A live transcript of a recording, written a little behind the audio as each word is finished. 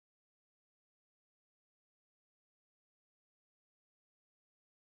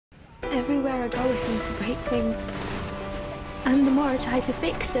Everywhere I go, I seem to break things. And the more I try to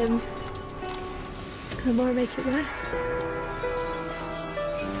fix them, the more I make it worse.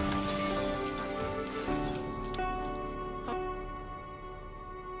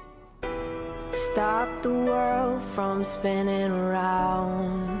 Stop the world from spinning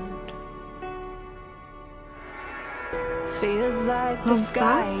around. Feels like the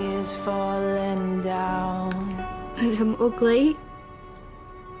sky is falling down. And I'm ugly.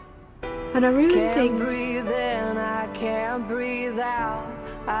 And I ruin things. Can't breathe in, I can't breathe out.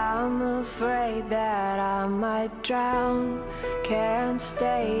 I'm afraid that I might drown. Can't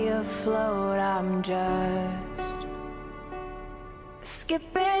stay afloat, I'm just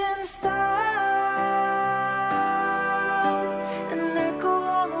skipping stone. An echo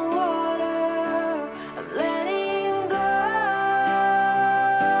on the water, I'm letting go.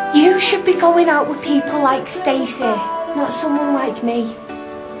 You should be going out with people like Stacey, not someone like me.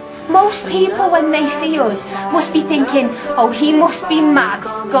 Most people, when they see us, must be thinking, oh, he must be mad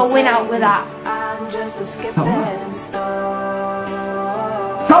going out with that.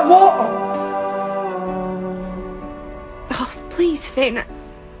 That what? Oh, please, Finn.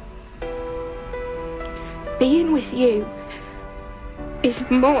 Being with you is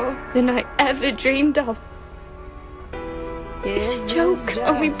more than I ever dreamed of. It's a joke,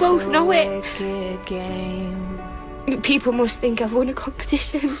 and we both know it. People must think I've won a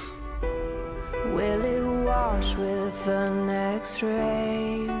competition. Will it wash with the next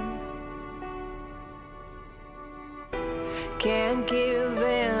rain? Can't give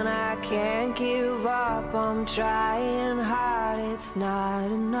in, I can't give up. I'm trying hard, it's not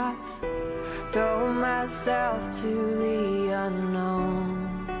enough. Throw myself to the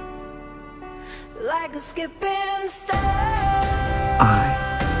unknown, like a skipping stone. I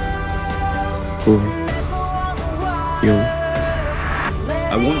love you.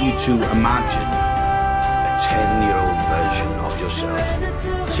 I want you to imagine a 10-year-old version of yourself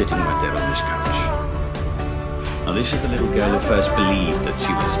sitting right there on this couch. Now this is the little girl who first believed that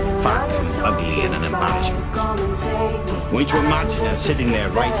she was fat and ugly and an embarrassment. I want you to imagine her sitting there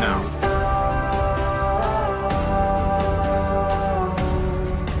right now.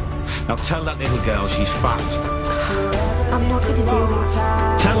 Now tell that little girl she's fat. I'm not going to do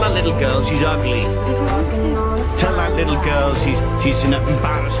that. Tell that little girl she's ugly. I don't want to. Tell that little girl she's an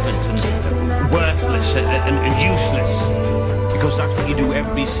embarrassment and worthless and useless. Because that's what you do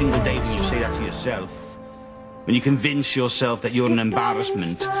every single day when you say that to yourself. When you convince yourself that you're an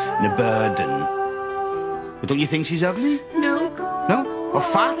embarrassment and a burden. But don't you think she's ugly? No. No? Or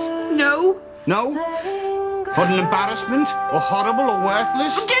fat? No. No? Or an embarrassment? Or horrible or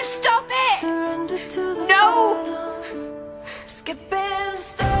worthless? Just stop it! No! Skipping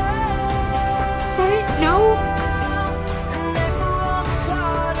stone. No.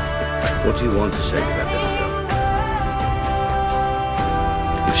 What do you want to say to that little girl?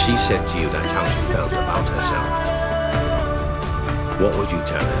 If she said to you that's how she felt about herself, what would you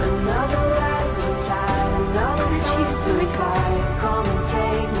tell her? That she's beautiful.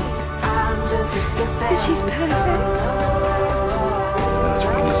 That she's perfect. That's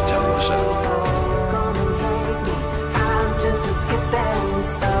what you must tell yourself.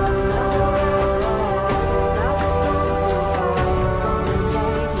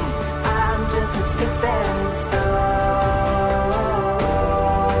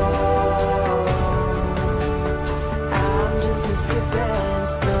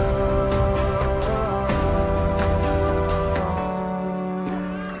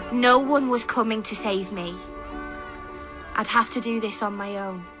 No one was coming to save me. I'd have to do this on my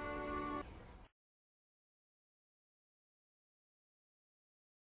own.